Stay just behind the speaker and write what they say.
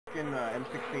skin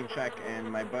M16 check,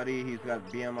 and my buddy, he's got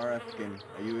BMRS skin.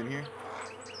 Are you in here?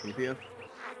 Can you see us?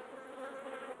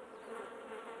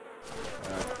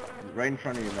 Right in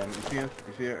front of you, man. You see us?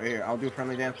 You see it? Right here. I'll do a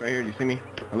friendly dance right here. Do you see me?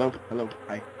 Hello? Hello?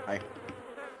 Hi. Hi.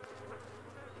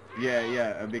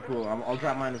 Yeah, it'd be cool. I'll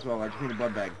drop mine as well. I just need a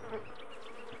blood bag.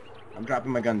 I'm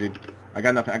dropping my gun, dude. I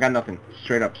got nothing.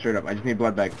 Straight up. I just need a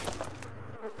blood bag.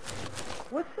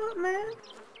 What's up, man?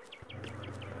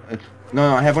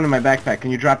 No, I have one in my backpack.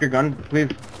 Can you drop your gun, please?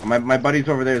 My buddy's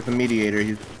over there is the mediator.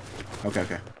 He's...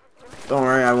 Okay. Don't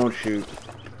worry, I won't shoot.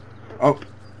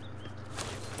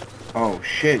 Oh,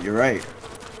 shit, you're right.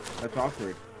 That's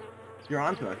awkward. You're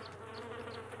onto us.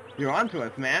 You're onto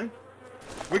us, man.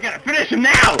 We gotta finish him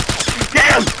now! Get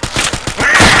him!